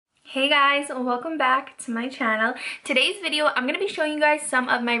Hey guys, welcome back to my channel. Today's video, I'm going to be showing you guys some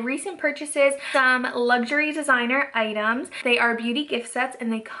of my recent purchases, some luxury designer items. They are beauty gift sets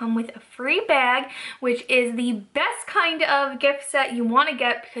and they come with a free bag, which is the best kind of gift set you want to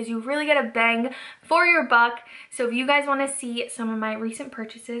get because you really get a bang for your buck. So if you guys want to see some of my recent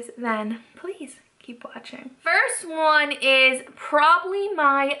purchases, then please keep watching. First one is probably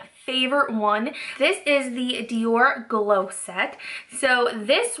my favorite one. This is the Dior Glow Set. So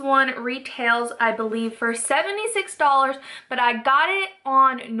this one retails, I believe, for $76, but I got it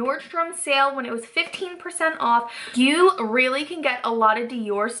on Nordstrom sale when it was 15% off. You really can get a lot of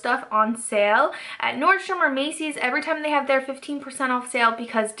Dior stuff on sale at Nordstrom or Macy's every time they have their 15% off sale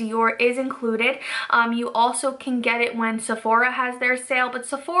because Dior is included. You also can get it when Sephora has their sale, but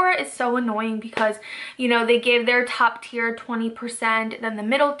Sephora is so annoying because, you know, they give their top tier 20%, then the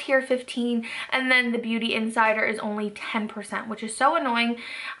middle tier 15%, and then the Beauty Insider is only 10%, which is so annoying.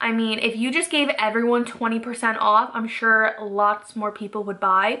 I mean, if you just gave everyone 20% off, I'm sure lots more people would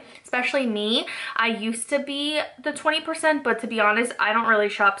buy, especially me. I used to be the 20%, but to be honest, I don't really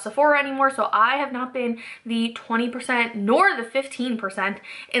shop Sephora anymore, so I have not been the 20% nor the 15%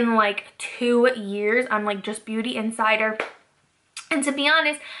 in like 2 years. I'm like just Beauty Insider. And to be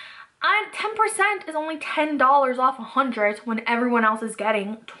honest, 10% is only $10 off 100 when everyone else is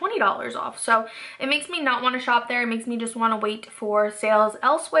getting $20 off. So it makes me not want to shop there. It makes me just want to wait for sales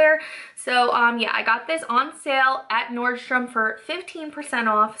elsewhere. So yeah, I got this on sale at Nordstrom for 15%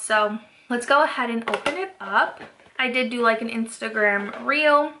 off. So let's go ahead and open it up. I did do like an Instagram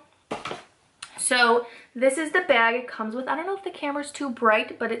reel. So this is the bag it comes with. I don't know if the camera's too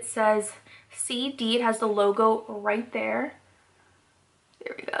bright, but it says CD. It has the logo right there.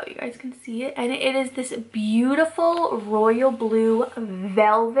 There we go, you guys can see it. And it is this beautiful royal blue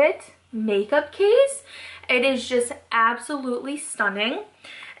velvet makeup case. It is just absolutely stunning.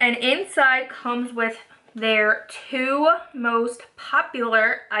 And inside comes with their 2 most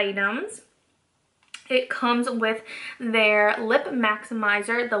popular items. It comes with their lip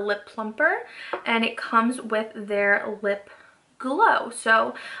maximizer, the lip plumper, and it comes with their lip glow.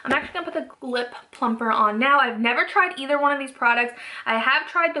 So I'm actually gonna put the lip plumper on now. I've never tried either one of these products. I have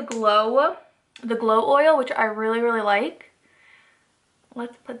tried the glow oil, which I really like.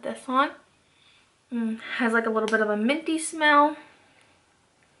 Let's put this on. Has like a little bit of a minty smell.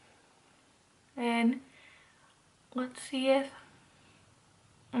 And let's see if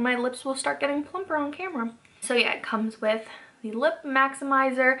my lips will start getting plumper on camera. So yeah, it comes with the lip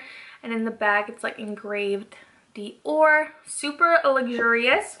maximizer, and in the bag it's like engraved Dior, super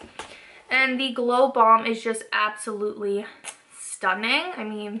luxurious. And the glow balm is just absolutely stunning. I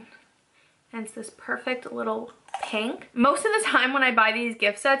mean, and it's this perfect little pink. Most of the time when I buy these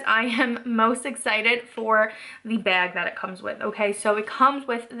gift sets, I am most excited for the bag that it comes with. Okay, so it comes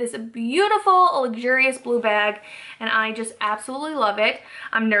with this beautiful luxurious blue bag and I just absolutely love it.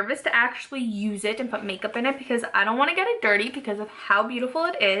 I'm nervous to actually use it and put makeup in it because I don't want to get it dirty because of how beautiful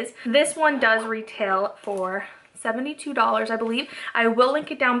it is. This one does retail for $72, I believe. I will link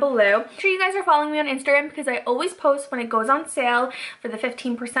it down below. Make sure you guys are following me on Instagram because I always post when it goes on sale for the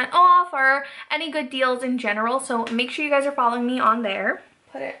 15% off or any good deals in general. So make sure you guys are following me on there.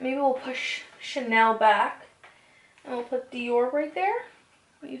 Maybe we'll push Chanel back and we'll put Dior right there.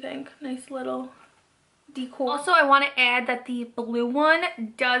 What do you think? Nice little decor. Also, I want to add that the blue one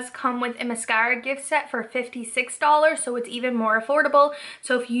does come with a mascara gift set for $56, so it's even more affordable.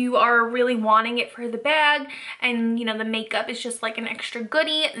 So if you are really wanting it for the bag and you know the makeup is just like an extra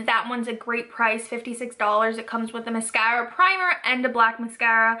goodie, that one's a great price, $56. It comes with a mascara primer and a black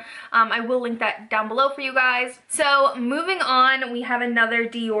mascara. I will link that down below for you guys. So moving on, we have another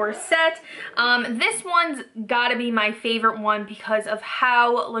Dior set. This one's gotta be my favorite one because of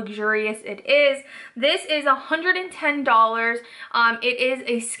how luxurious it is. This is $110. It is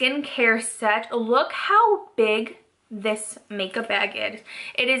a skincare set. Look how big this makeup bag is.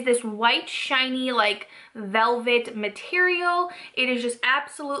 It is this white shiny like velvet material. It is just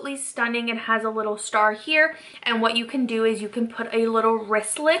absolutely stunning. It has a little star here, and what you can do is you can put a little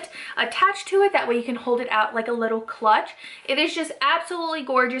wristlet attached to it. That way you can hold it out like a little clutch. It is just absolutely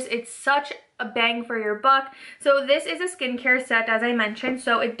gorgeous. It's such a bang for your buck. So this is a skincare set, as I mentioned.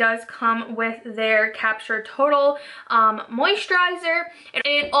 So it does come with their Capture Total moisturizer.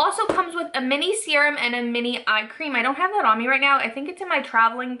 It also comes with a mini serum and a mini eye cream. I don't have that on me right now. I think it's in my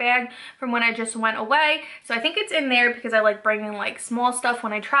traveling bag from when I just went away. So I think it's in there because I like bringing like small stuff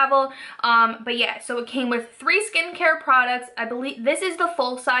when I travel. But yeah, so it came with 3 skincare products. I believe this is the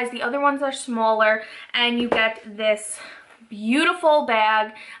full size. The other ones are smaller, and you get this beautiful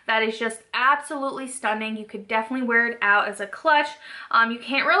bag that is just absolutely stunning. You could definitely wear it out as a clutch. You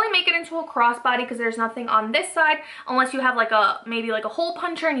can't really make it into a crossbody because there's nothing on this side unless you have like maybe like a hole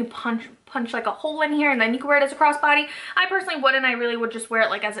puncher and you punch like a hole in here, and then you can wear it as a crossbody. I personally wouldn't. I really would just wear it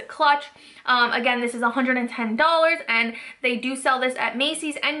like as a clutch. Again, this is $110, and they do sell this at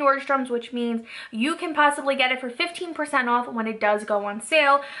Macy's and Nordstrom's, which means you can possibly get it for 15% off when it does go on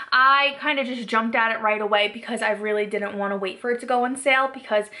sale. I kind of just jumped at it right away because I really didn't want to wait for it to go on sale,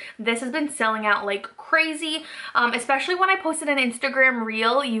 because this has been selling out like crazy. Especially when I posted an Instagram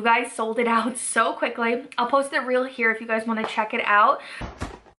reel, you guys sold it out so quickly. I'll post the reel here if you guys want to check it out.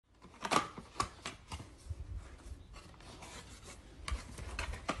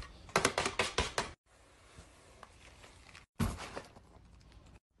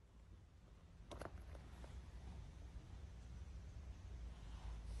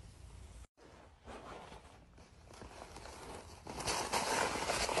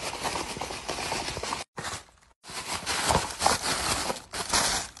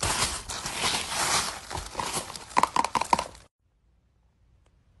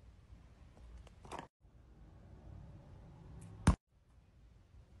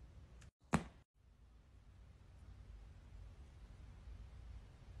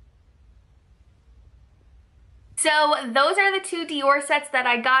 So those are the two Dior sets that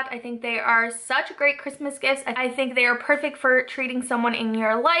I got. I think they are such great Christmas gifts. I think they are perfect for treating someone in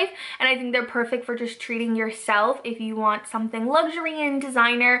your life, and I think they're perfect for just treating yourself if you want something luxury and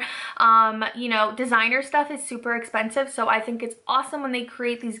designer. You know, designer stuff is super expensive, so I think it's awesome when they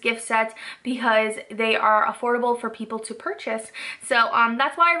create these gift sets because they are affordable for people to purchase. So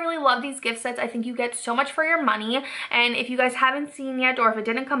that's why I really love these gift sets. I think you get so much for your money, and if you guys haven't seen yet, or if it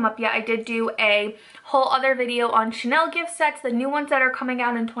didn't come up yet, I did do a whole other video on Chanel gift sets, the new ones that are coming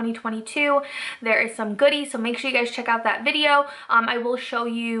out in 2022. There is some goodies, so make sure you guys check out that video. I will show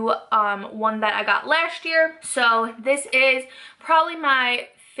you one that I got last year. So this is probably my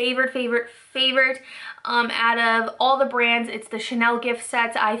favorite out of all the brands. It's the Chanel gift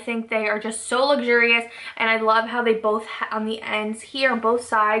sets. I think they are just so luxurious, and I love how they both on the ends here on both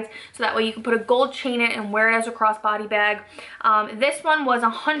sides, so that way you can put a gold chain in it and wear it as a crossbody bag. This one was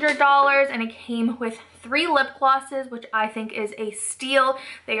 $100, and it came with 3 lip glosses, which I think is a steal.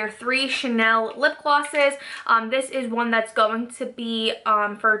 They are 3 Chanel lip glosses. This is one that's going to be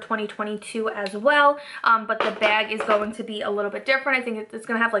for 2022 as well, but the bag is going to be a little bit different. I think it's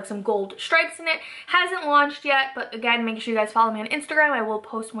going to have like some gold stripes in it. Hasn't launched yet, but again, make sure you guys follow me on Instagram. I will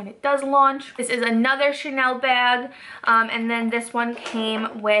post when it does launch. This is another Chanel bag, and then this one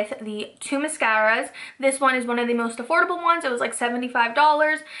came with the 2 mascaras. This one is one of the most affordable ones. It was like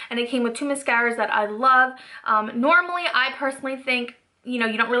 $75, and it came with 2 mascaras that I love. Normally, I personally think, you know,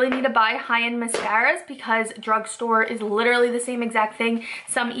 you don't really need to buy high-end mascaras because drugstore is literally the same exact thing,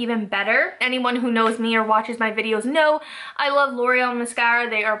 some even better. Anyone who knows me or watches my videos know I love L'Oreal mascara.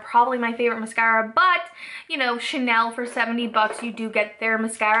 They are probably my favorite mascara, but you know, Chanel for 70 bucks, you do get their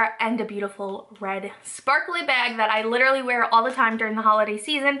mascara and a beautiful red sparkly bag that I literally wear all the time during the holiday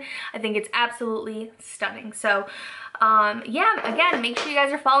season. I think it's absolutely stunning. So yeah, again, make sure you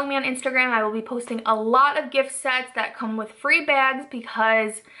guys are following me on Instagram. I will be posting a lot of gift sets that come with free bags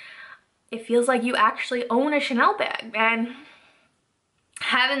because it feels like you actually own a Chanel bag, and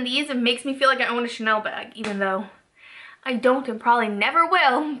having these, it makes me feel like I own a Chanel bag, even though I don't and probably never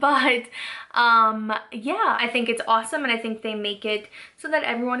will. But yeah, I think it's awesome, and I think they make it so that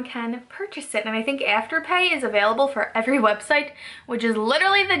everyone can purchase it. And I think Afterpay is available for every website, which is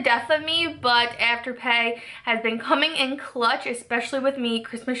literally the death of me, but Afterpay has been coming in clutch, especially with me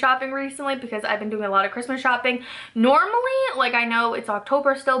Christmas shopping recently, because I've been doing a lot of Christmas shopping. Normally, like, I know it's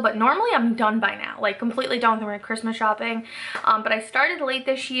October still, but normally I'm done by now, like completely done with my Christmas shopping. But I started late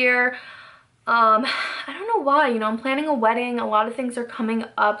this year. I don't know why, you know, I'm planning a wedding, a lot of things are coming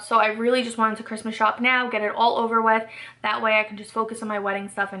up, so I really just wanted to Christmas shop now, get it all over with. That way I can just focus on my wedding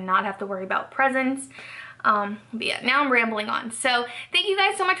stuff and not have to worry about presents. But yeah, now I'm rambling on. So thank you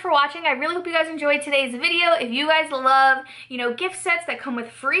guys so much for watching. I really hope you guys enjoyed today's video. If you guys love, you know, gift sets that come with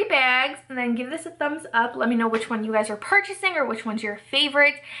free bags, then give this a thumbs up. Let me know which one you guys are purchasing or which one's your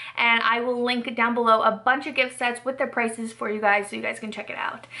favorite, and I will link down below a bunch of gift sets with their prices for you guys so you guys can check it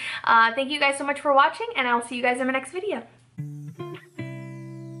out. Thank you guys so much for watching, and I'll see you guys in my next video.